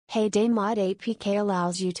Heyday Mod APK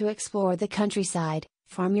allows you to explore the countryside,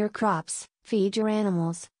 farm your crops, feed your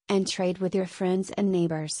animals, and trade with your friends and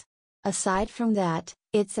neighbors. Aside from that,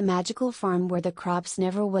 it's a magical farm where the crops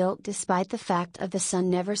never wilt despite the fact of the sun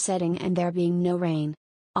never setting and there being no rain.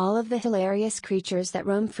 All of the hilarious creatures that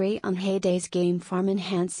roam free on Heyday's game farm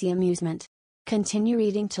enhance the amusement. Continue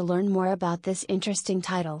reading to learn more about this interesting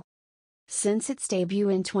title. Since its debut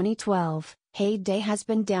in 2012, Heyday has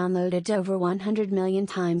been downloaded over 100 million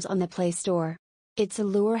times on the Play Store. Its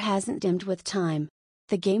allure hasn't dimmed with time.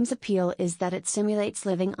 The game's appeal is that it simulates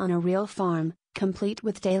living on a real farm, complete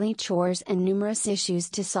with daily chores and numerous issues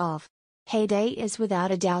to solve. Heyday is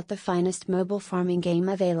without a doubt the finest mobile farming game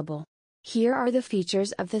available. Here are the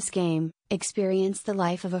features of this game. Experience the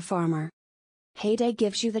life of a farmer. Heyday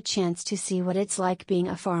gives you the chance to see what it's like being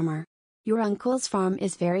a farmer. Your uncle's farm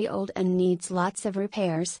is very old and needs lots of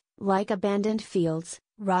repairs, like abandoned fields,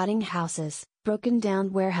 rotting houses, broken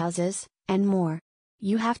down warehouses, and more.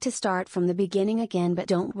 You have to start from the beginning again, but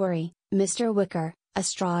don't worry, Mr. Wicker, a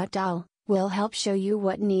straw doll, will help show you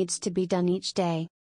what needs to be done each day.